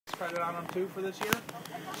credit on them too for this year.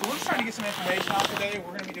 So we're just trying to get some information out today. We're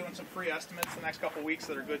going to be doing some free estimates the next couple of weeks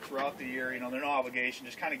that are good throughout the year. You know, they're no obligation,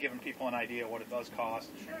 just kind of giving people an idea of what it does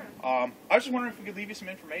cost. Sure. I was just wondering if we could leave you some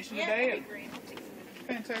information today. That'd be great. I'll take some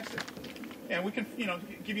information. Fantastic. And we can, you know,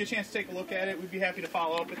 give you a chance to take a look at it. We'd be happy to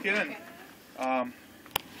follow up with you. Okay. And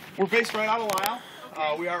we're based right out of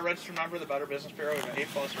Lisle. We are a registered member of the Better Business Bureau. We have an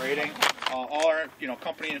A+ rating. All our, you know,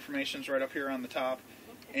 company information is right up here on the top.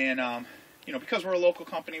 And you know, because we're a local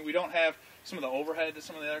company, we don't have some of the overhead that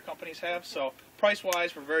some of the other companies have. So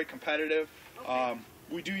price-wise, we're very competitive. Okay.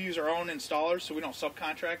 We do use our own installers, so we don't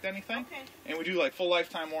subcontract anything. Okay. And we do like full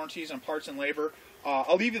lifetime warranties on parts and labor.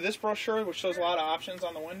 I'll leave you this brochure, which shows a lot of options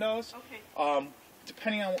on the windows. Okay.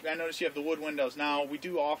 Depending on, I notice you have the wood windows now. We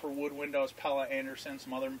do offer wood windows, Pella, Anderson,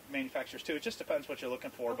 some other manufacturers too. It just depends what you're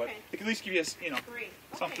looking for, but Okay. it can at least give you, you know, Great.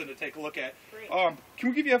 something Okay. to take a look at. Great. Can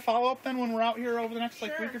we give you a follow-up then when we're out here over the next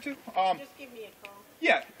like Sure. week or two? Just give me a call.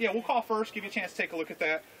 Yeah, we'll call first, give you a chance to take a look at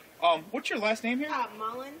that. What's your last name here?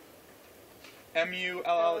 Mullen.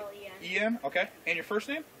 M-U-L-L-E-N. Okay. And your first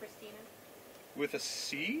name? Christina. With a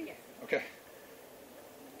C? Yes. Okay.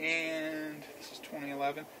 And this is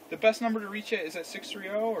 2011. The best number to reach you is at 630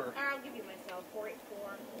 or? I'll give you my cell.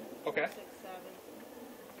 484. Okay.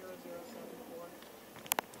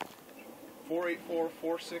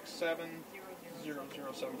 467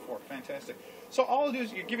 484-467-0074. Fantastic. So all I'll do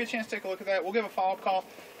is give you a chance to take a look at that. We'll give a follow-up call.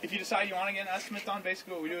 If you decide you want to get an estimate done,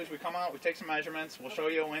 basically what we do is we come out, we take some measurements, we'll show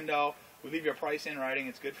you a window, we leave you a price in writing.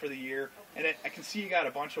 It's good for the year. And I can see you got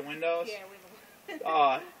a bunch of windows. Yeah, we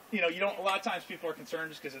have You know, you don't. A lot of times people are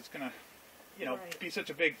concerned just because it's gonna, you know, Right. be such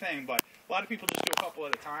a big thing. But a lot of people just do a couple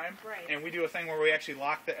at a time. Right. And we do a thing where we actually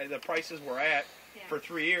lock the prices we're at Yeah. for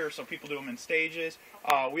 3 years, so people do them in stages.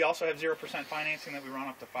 We also have 0% financing that we run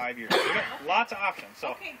up to 5 years. So we got lots of options. So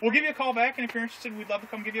Okay, we'll give you a call back, and if you're interested, we'd love to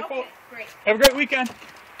come give you a quote. Okay, great. Have a great weekend.